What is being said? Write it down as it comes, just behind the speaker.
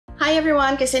Hi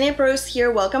everyone, Ksenia Prost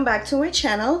here. Welcome back to my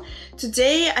channel.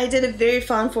 Today I did a very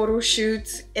fun photo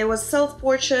shoot. It was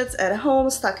self-portraits at home,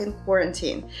 stuck in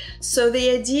quarantine. So the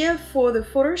idea for the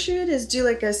photo shoot is do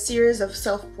like a series of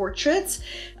self-portraits.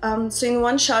 So in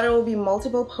one shot it will be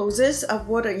multiple poses of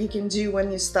what you can do when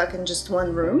you're stuck in just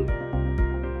one room.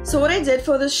 So what I did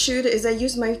for this shoot is I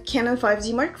used my Canon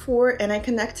 5D Mark IV and I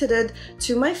connected it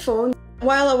to my phone.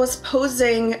 While I was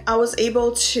posing, I was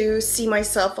able to see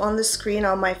myself on the screen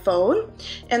on my phone,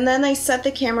 and then I set the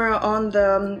camera on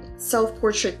the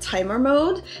self-portrait timer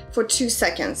mode for 2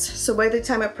 seconds. So by the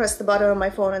time I pressed the button on my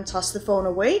phone and tossed the phone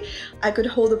away, I could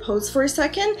hold the pose for a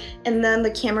second and then the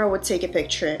camera would take a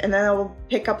picture, and then I will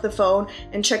pick up the phone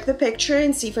and check the picture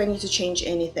and see if I need to change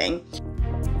anything.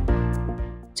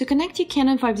 To connect your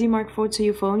Canon 5D Mark IV to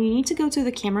your phone, you need to go to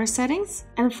the camera settings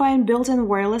and find built-in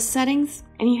wireless settings,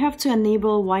 and you have to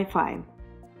enable Wi-Fi.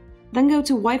 Then go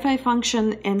to Wi-Fi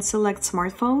function and select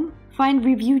smartphone. Find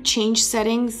review change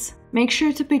settings. Make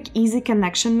sure to pick easy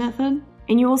connection method.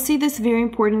 And you will see this very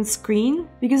important screen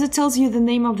because it tells you the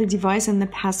name of the device and the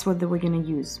password that we're going to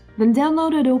use. Then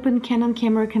download and open Canon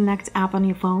Camera Connect app on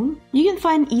your phone. You can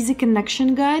find easy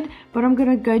connection guide, but I'm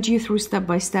going to guide you through step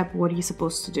by step what you're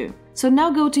supposed to do. So now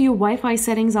go to your Wi-Fi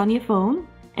settings on your phone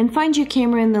and find your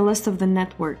camera in the list of the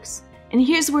networks. And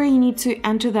here's where you need to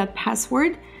enter that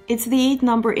password. It's the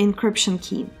 8-number encryption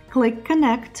key. Click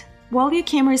Connect. While your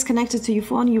camera is connected to your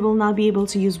phone, you will not be able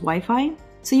to use Wi-Fi.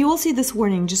 So you will see this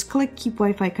warning, just click Keep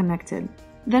Wi-Fi Connected.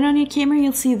 Then on your camera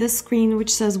you'll see this screen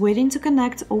which says Waiting to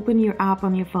connect, open your app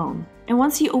on your phone. And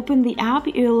once you open the app,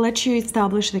 it will let you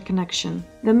establish the connection.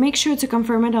 Then make sure to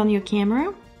confirm it on your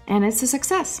camera, and it's a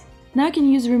success. Now I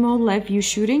can use remote live view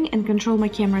shooting and control my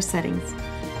camera settings.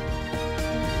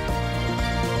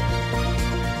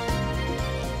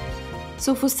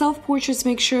 So for self-portraits,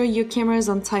 make sure your camera is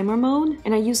on timer mode,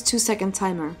 and I use 2-second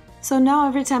timer. So now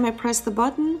every time I press the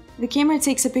button, the camera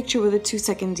takes a picture with a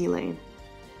 2-second delay.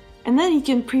 And then you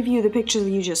can preview the picture that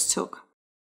you just took.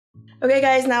 Okay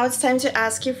guys, now it's time to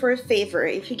ask you for a favor.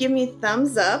 If you give me a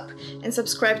thumbs up and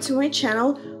subscribe to my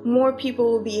channel, more people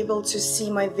will be able to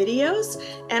see my videos,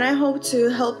 and I hope to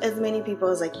help as many people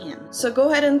as I can. So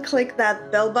go ahead and click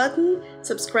that bell button,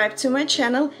 subscribe to my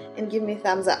channel, and give me a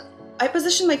thumbs up. I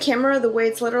position my camera the way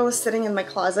it's literally sitting in my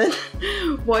closet,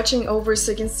 watching over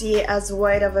so you can see as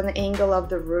wide of an angle of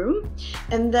the room.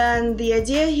 And then the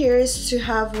idea here is to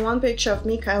have one picture of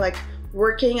me kind of like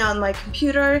working on my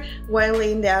computer while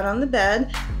laying down on the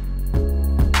bed.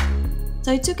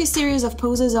 So I took a series of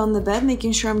poses on the bed,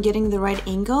 making sure I'm getting the right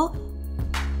angle.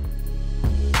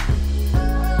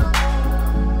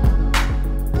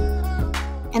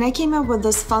 And I came up with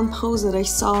this fun pose that I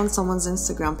saw on someone's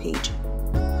Instagram page.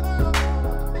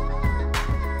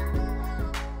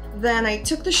 Then I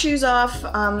took the shoes off,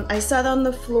 I sat on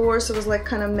the floor, so it was like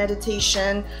kind of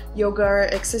meditation, yoga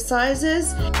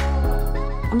exercises.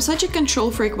 I'm such a control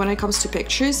freak when it comes to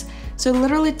pictures, so it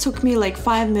literally took me like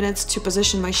 5 minutes to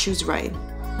position my shoes right.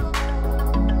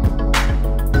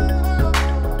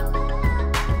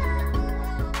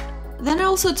 Then I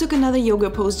also took another yoga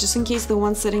pose just in case the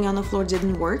one sitting on the floor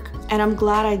didn't work, and I'm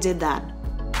glad I did that.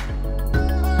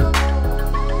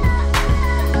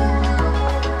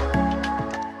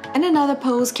 And another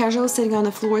pose, casual sitting on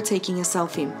the floor taking a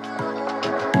selfie.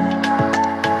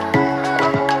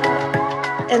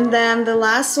 And then the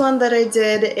last one that I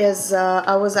did is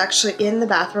I was actually in the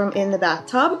bathroom, in the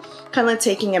bathtub, kind of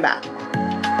taking a bath.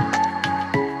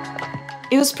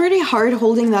 It was pretty hard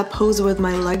holding that pose with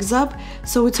my legs up,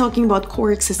 so we're talking about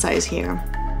core exercise here.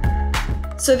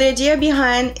 So the idea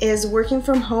behind is working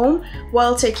from home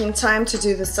while taking time to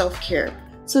do the self-care.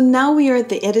 So now we are at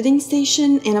the editing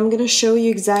station, and I'm gonna show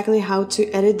you exactly how to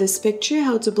edit this picture,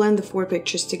 how to blend the 4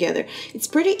 pictures together. It's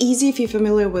pretty easy if you're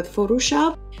familiar with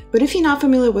Photoshop, but if you're not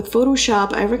familiar with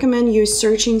Photoshop, I recommend you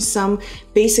searching some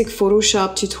basic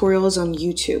Photoshop tutorials on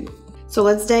YouTube. So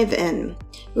let's dive in.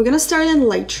 We're gonna start in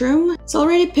Lightroom. So I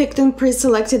already picked and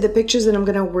pre-selected the pictures that I'm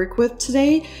gonna work with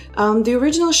today. The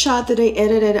original shot that I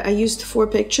edited, I used 4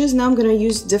 pictures. Now I'm gonna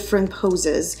use different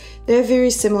poses. They're very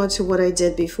similar to what I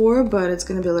did before, but it's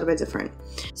gonna be a little bit different.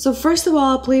 So first of all,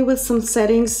 I'll play with some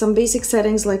settings, some basic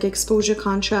settings like exposure,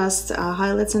 contrast,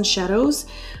 highlights, and shadows.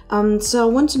 So I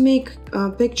want to make a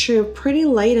picture pretty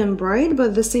light and bright, but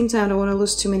at the same time I don't want to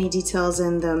lose too many details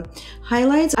in the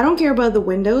highlights. I don't care about the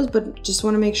windows, but just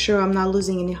want to make sure I'm not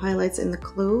losing any highlights in the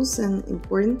clothes and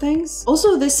important things.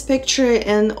 Also, this picture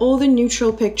and all the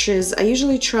neutral pictures, I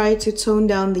usually try to tone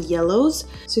down the yellows.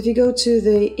 So if you go to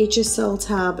the HSL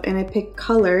tab and I pick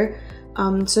color,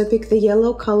 so I pick the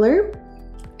yellow color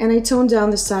and I tone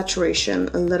down the saturation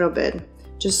a little bit,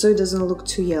 just so it doesn't look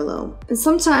too yellow. And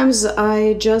sometimes I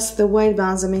adjust the white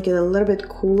balance and make it a little bit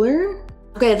cooler.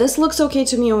 Okay, this looks okay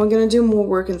to me, and we're gonna do more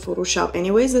work in Photoshop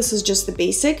anyways. This is just the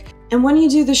basic. And when you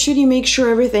do the shoot, you make sure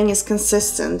everything is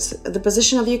consistent. The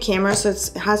position of your camera, so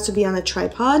it has to be on a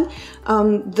tripod.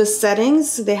 The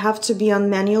settings, they have to be on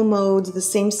manual mode, the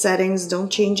same settings, don't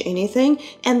change anything,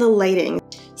 and the lighting.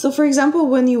 So for example,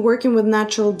 when you're working with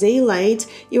natural daylight,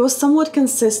 it was somewhat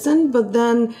consistent, but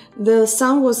then the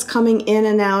sun was coming in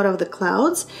and out of the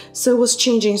clouds, so it was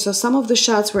changing. So some of the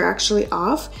shots were actually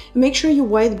off. Make sure your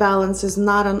white balance is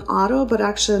not on auto, but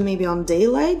actually maybe on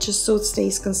daylight, just so it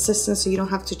stays consistent, so you don't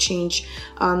have to change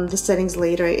the settings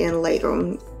later in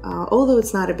Lightroom. Although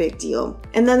it's not a big deal.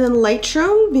 And then in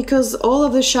Lightroom, because all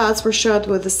of the shots were shot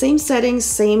with the same settings,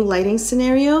 same lighting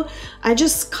scenario, I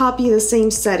just copy the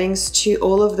same settings to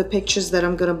all of the pictures that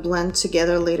I'm gonna blend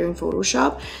together later in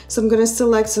Photoshop. So I'm gonna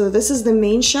select, so this is the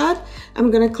main shot. I'm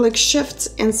gonna click Shift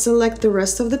and select the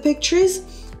rest of the pictures.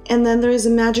 And then there is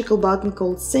a magical button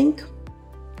called Sync.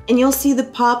 And you'll see the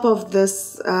pop of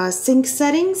this sync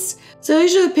settings. So I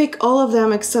usually pick all of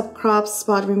them except crop,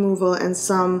 spot removal, and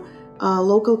some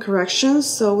local corrections,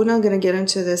 so we're not gonna get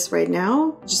into this right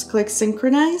now. Just click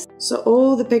synchronize. So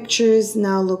all the pictures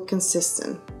now look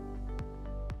consistent.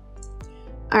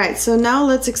 Alright, so now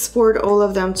let's export all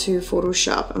of them to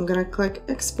Photoshop. I'm gonna click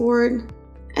export,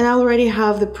 and I already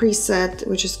have the preset,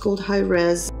 which is called high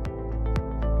res.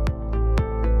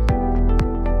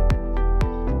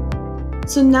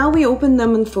 So now we open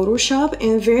them in Photoshop,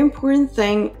 and a very important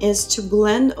thing is to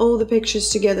blend all the pictures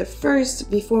together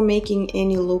first before making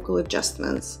any local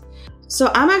adjustments. So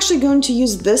I'm actually going to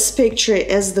use this picture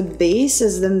as the base,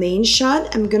 as the main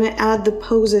shot. I'm gonna add the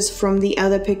poses from the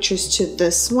other pictures to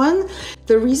this one.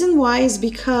 The reason why is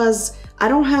because I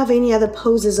don't have any other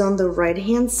poses on the right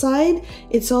hand side.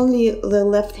 It's only the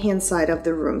left hand side of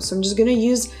the room. So I'm just gonna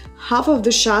use half of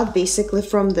the shot basically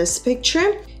from this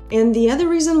picture. And the other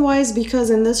reason why is because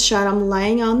in this shot I'm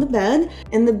lying on the bed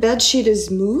and the bed sheet is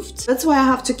moved. That's why I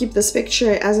have to keep this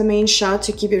picture as a main shot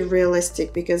to keep it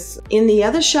realistic, because in the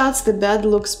other shots the bed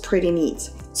looks pretty neat.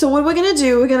 So what we're gonna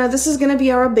do, this is gonna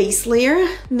be our base layer.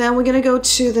 Then we're gonna go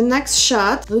to the next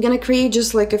shot. We're gonna create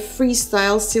just like a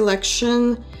freestyle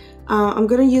selection. I'm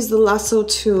gonna use the lasso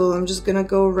tool. I'm just gonna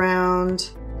go around.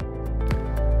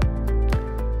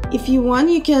 If you want,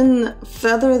 you can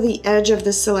feather the edge of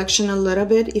the selection a little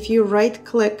bit. If you right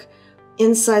click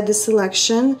inside the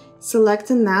selection, select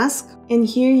a mask, and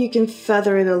here you can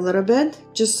feather it a little bit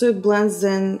just so it blends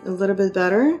in a little bit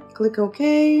better. Click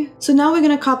OK. So now we're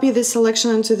gonna copy this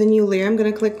selection into the new layer. I'm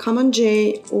gonna click Command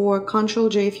J or Control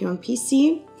J if you're on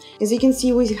PC. As you can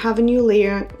see, we have a new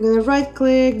layer. I'm gonna right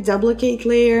click, duplicate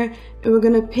layer, and we're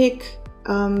gonna pick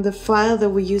the file that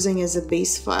we're using as a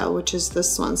base file, which is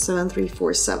this one,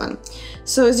 7347.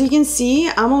 So as you can see,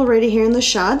 I'm already here in the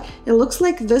shot. It looks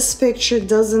like this picture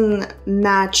doesn't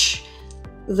match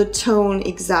the tone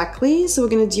exactly, so we're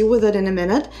gonna deal with it in a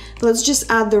minute. Let's just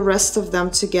add the rest of them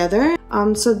together.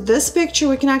 So this picture,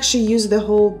 we can actually use the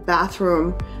whole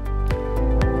bathroom.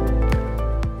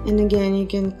 And again, you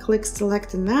can click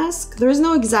select and mask. There is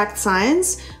no exact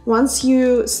science. Once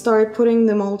you start putting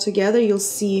them all together, you'll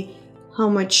see how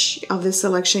much of the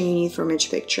selection you need from each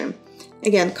picture.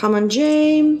 Again, Command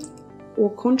J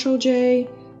or Control J,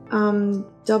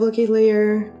 duplicate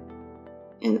layer,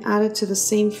 and add it to the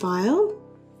same file.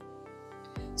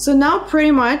 So now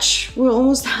pretty much we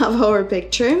almost have our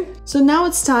picture. So now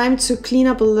it's time to clean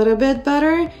up a little bit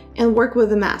better and work with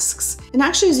the masks. And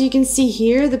actually, as you can see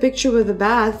here, the picture with the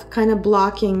bath kind of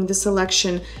blocking the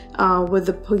selection with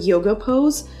the yoga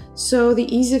pose. So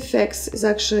the easy fix is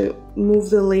actually move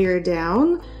the layer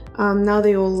down. Now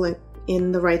they all like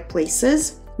in the right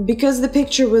places. Because the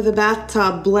picture with the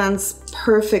bathtub blends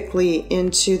perfectly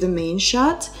into the main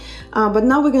shot, but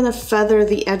now we're gonna feather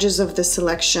the edges of the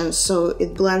selection so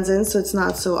it blends in, so it's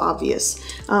not so obvious.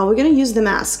 We're gonna use the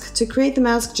mask. To create the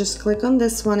mask, just click on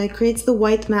this one. It creates the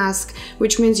white mask,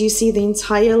 which means you see the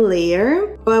entire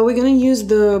layer. But we're gonna use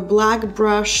the black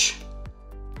brush.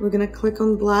 We're gonna click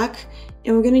on black,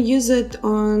 and we're gonna use it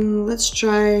on, let's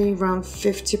try around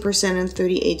 50% and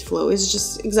 38 flow. It's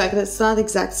just exactly, it's not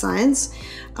exact science.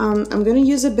 I'm gonna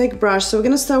use a big brush. So we're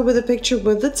gonna start with a picture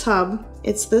with the tub.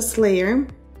 It's this layer.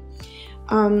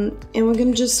 And we're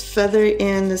gonna just feather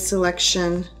in the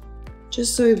selection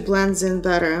just so it blends in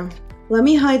better. Let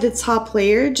me hide the top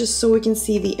layer just so we can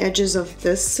see the edges of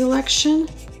this selection.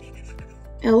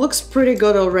 And it looks pretty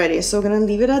good already, so we're gonna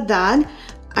leave it at that.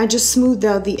 I just smoothed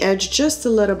out the edge just a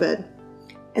little bit.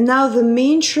 And now the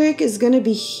main trick is gonna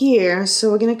be here. So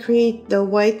we're gonna create the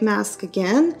white mask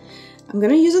again. I'm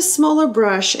gonna use a smaller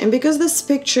brush, and because this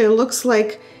picture looks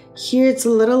like here it's a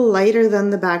little lighter than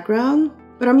the background,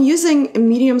 but I'm using a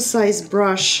medium-sized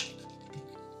brush,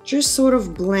 just sort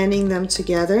of blending them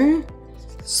together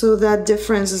so that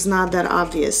difference is not that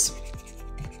obvious.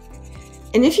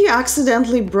 And if you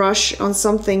accidentally brush on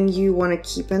something you want to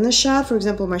keep in the shot, for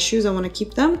example my shoes, I want to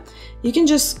keep them, you can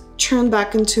just turn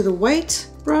back into the white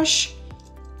brush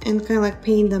and kind of like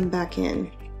paint them back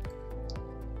in.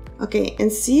 Okay,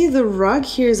 and see the rug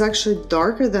here is actually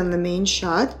darker than the main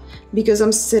shot because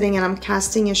I'm sitting and I'm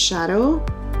casting a shadow.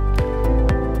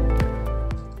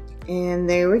 And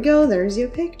there we go, there's your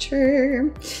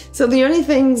picture. So the only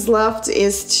things left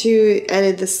is to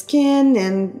edit the skin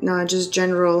and just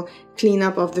general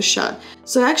cleanup of the shot.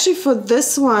 So actually for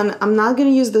this one, I'm not gonna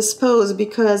use this pose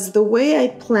because the way I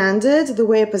planned it, the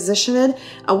way I positioned it,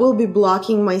 I will be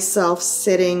blocking myself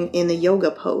sitting in a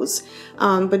yoga pose.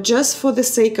 But just for the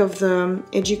sake of the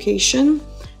education,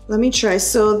 let me try.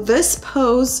 So this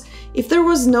pose, if there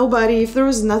was nobody, if there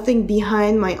was nothing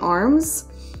behind my arms,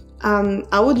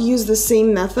 I would use the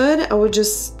same method. I would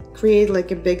just create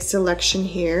like a big selection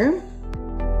here.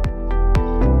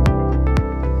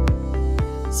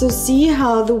 So see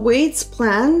how the way it's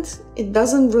planned, it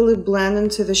doesn't really blend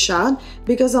into the shot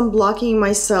because I'm blocking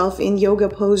myself in yoga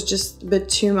pose just a bit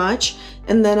too much,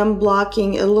 and then I'm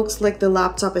blocking, it looks like the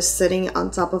laptop is sitting on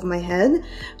top of my head.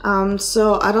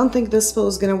 So I don't think this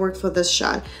pose is gonna work for this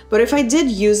shot. But if I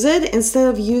did use it, instead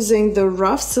of using the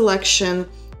rough selection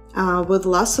with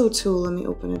lasso tool, let me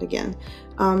open it again.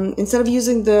 Instead of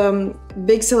using the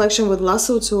big selection with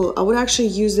lasso tool, I would actually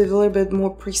use a little bit more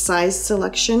precise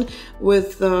selection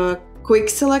with the quick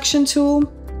selection tool.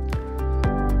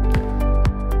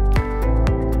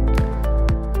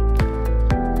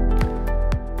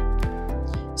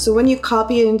 So when you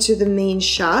copy it into the main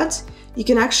shot, you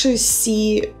can actually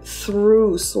see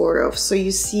through, sort of. So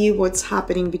you see what's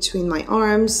happening between my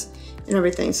arms and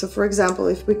everything. So for example,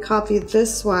 if we copy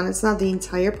this one, it's not the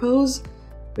entire pose,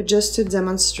 but just to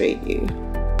demonstrate you.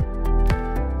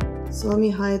 So let me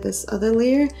hide this other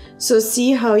layer. So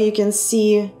see how you can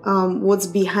see what's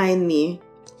behind me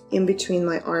in between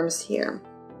my arms here.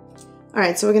 All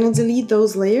right, so we're gonna delete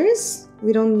those layers.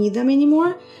 We don't need them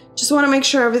anymore. Just wanna make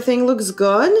sure everything looks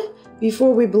good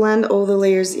before we blend all the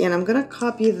layers in. I'm gonna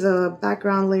copy the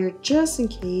background layer just in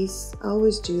case. I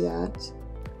always do that.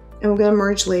 And we're gonna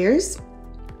merge layers.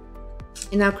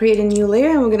 And now create a new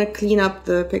layer and we're gonna clean up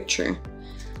the picture.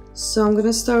 So I'm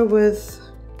gonna start with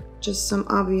just some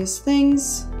obvious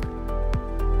things.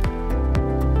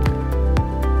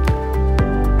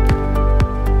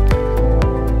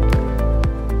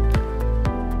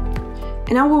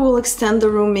 And now we will extend the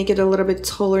room, make it a little bit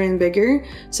taller and bigger.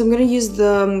 So I'm gonna use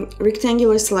the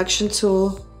rectangular selection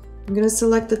tool. I'm gonna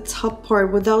select the top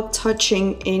part without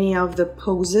touching any of the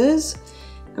poses.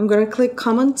 I'm gonna click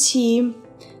Command T.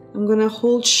 I'm gonna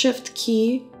hold Shift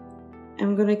key.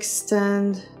 I'm gonna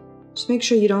extend. Just make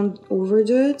sure you don't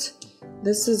overdo it.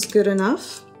 This is good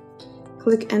enough.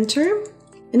 Click Enter.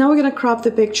 And now we're gonna crop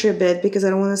the picture a bit because I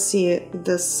don't wanna see it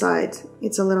this side.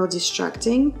 It's a little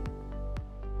distracting.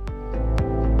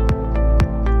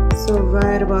 So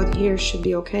right about here should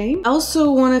be okay. I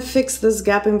also wanna fix this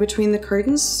gap in between the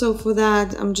curtains. So for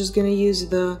that, I'm just gonna use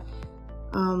the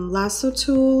lasso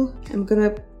tool. I'm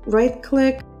gonna right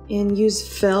click and use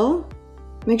fill.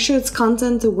 Make sure it's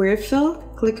content aware fill.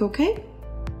 Click OK.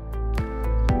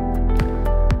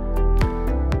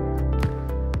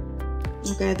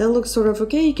 Okay, that looks sort of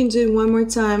okay. You can do it one more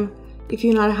time if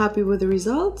you're not happy with the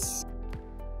results.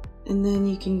 And then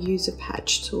you can use a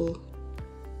patch tool.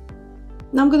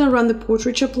 Now I'm gonna run the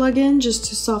portraiture plugin just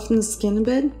to soften the skin a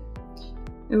bit.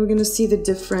 And we're gonna see the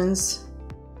difference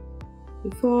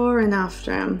before and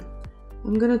after.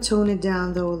 I'm gonna tone it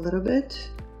down though a little bit.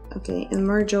 Okay, and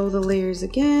merge all the layers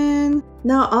again.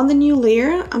 Now on the new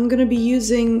layer, I'm gonna be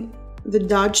using the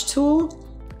dodge tool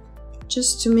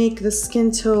just to make the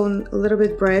skin tone a little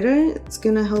bit brighter. It's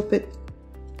gonna help it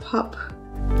pop.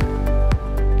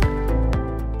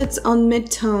 It's on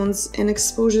mid-tones and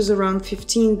exposure's around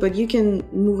 15, but you can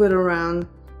move it around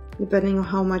depending on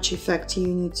how much effect you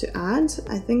need to add.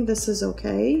 I think this is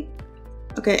okay.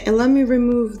 Okay, and let me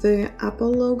remove the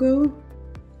Apple logo.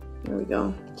 There we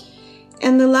go.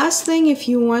 And the last thing, if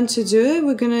you want to do it,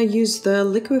 we're gonna use the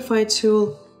liquify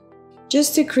tool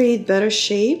just to create better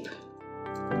shape.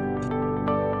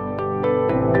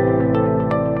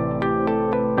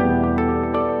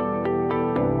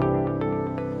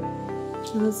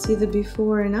 Let's see the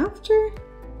before and after.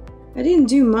 I didn't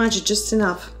do much, just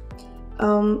enough.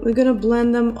 We're gonna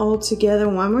blend them all together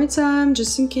one more time,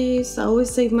 just in case. I always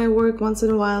save my work once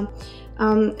in a while.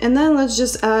 And then let's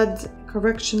just add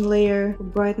correction layer for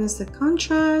brightness and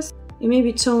contrast, and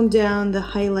maybe tone down the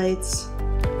highlights.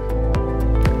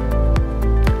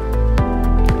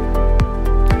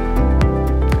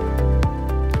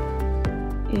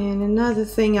 And another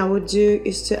thing I would do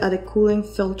is to add a cooling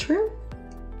filter.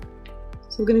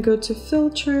 So we're gonna go to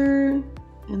filter,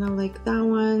 and I like that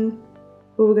one,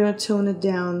 but we're gonna tone it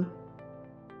down.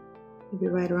 Maybe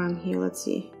right around here, let's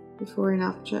see, before and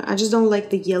after. I just don't like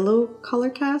the yellow color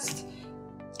cast.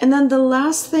 And then the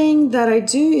last thing that I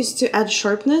do is to add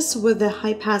sharpness with the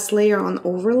high pass layer on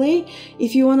overlay.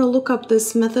 If you want to look up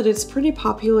this method, it's pretty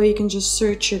popular. You can just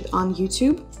search it on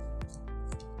YouTube.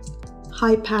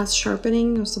 High pass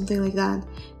sharpening or something like that.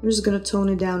 I'm just going to tone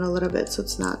it down a little bit so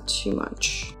it's not too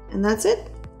much. And that's it.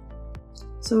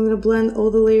 So I'm going to blend all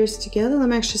the layers together. Let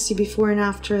me actually see before and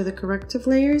after the corrective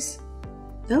layers.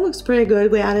 That looks pretty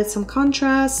good. We added some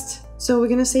contrast. So we're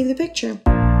going to save the picture.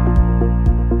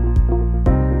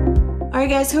 Alright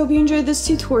guys, hope you enjoyed this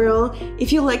tutorial.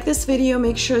 If you like this video,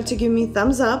 make sure to give me a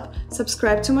thumbs up,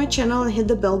 subscribe to my channel and hit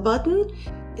the bell button.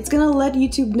 It's gonna let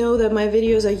YouTube know that my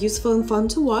videos are useful and fun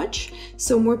to watch,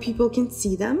 so more people can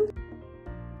see them.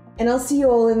 And I'll see you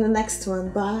all in the next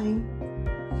one. Bye!